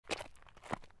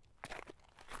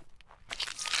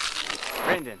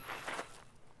Brandon,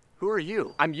 who are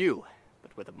you? I'm you,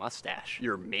 but with a mustache.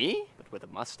 You're me? But with a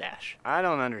mustache. I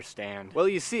don't understand. Well,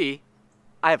 you see,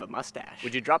 I have a mustache.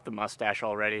 Would you drop the mustache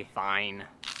already? Fine.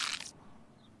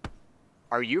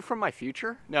 Are you from my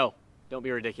future? No, don't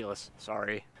be ridiculous.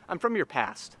 Sorry. I'm from your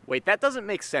past. Wait, that doesn't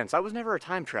make sense. I was never a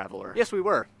time traveler. Yes, we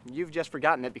were. You've just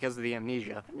forgotten it because of the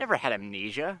amnesia. I've never had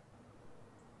amnesia.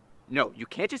 No, you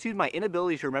can't just use my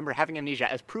inability to remember having amnesia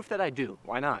as proof that I do.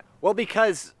 Why not? Well,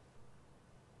 because...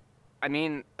 I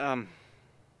mean,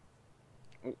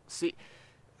 see...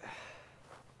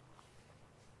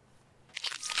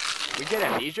 We get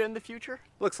amnesia in the future?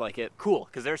 Looks like it. Cool,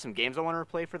 because there's some games I want to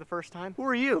play for the first time. Who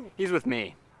are you? He's with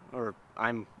me. Or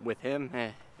I'm with him.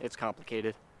 It's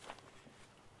complicated.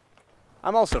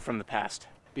 I'm also from the past.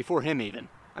 Before him, even.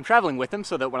 I'm traveling with him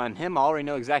so that when I'm him, I'll already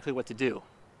know exactly what to do.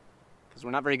 Because we're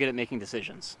not very good at making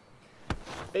decisions.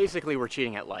 Basically, we're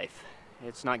cheating at life.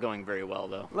 It's not going very well,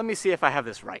 though. Let me see if I have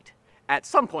this right. At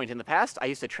some point in the past, I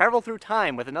used to travel through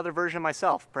time with another version of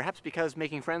myself, perhaps because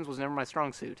making friends was never my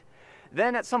strong suit.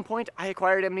 Then, at some point, I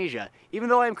acquired amnesia, even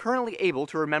though I am currently able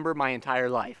to remember my entire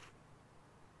life.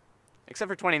 Except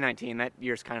for 2019, that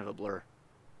year's kind of a blur.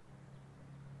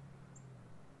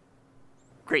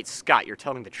 Great Scott, you're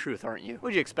telling the truth, aren't you?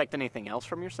 Would you expect anything else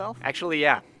from yourself? Actually,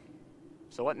 yeah.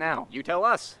 So what now? You tell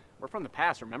us. We're from the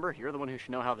past, remember? You're the one who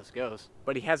should know how this goes.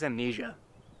 But he has amnesia.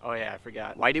 Oh yeah, I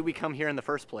forgot. Why did we come here in the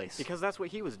first place? Because that's what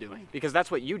he was doing. Because that's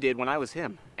what you did when I was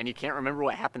him. And you can't remember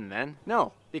what happened then?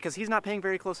 No, because he's not paying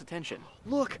very close attention.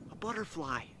 Look, a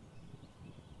butterfly.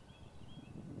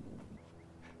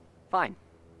 Fine.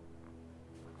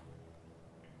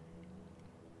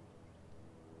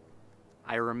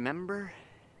 I remember...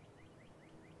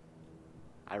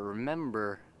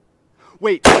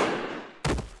 Wait!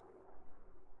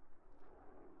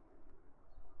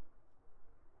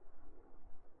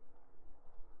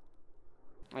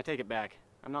 I take it back.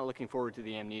 I'm not looking forward to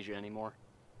the amnesia anymore.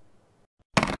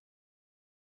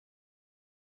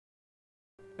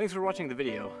 Thanks for watching the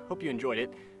video. Hope you enjoyed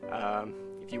it.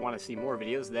 If you want to see more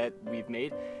videos that we've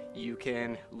made, you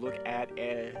can look at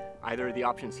either of the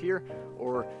options here,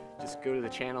 or just go to the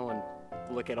channel and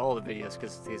look at all the videos,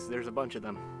 because there's a bunch of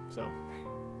them. So,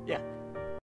 yeah.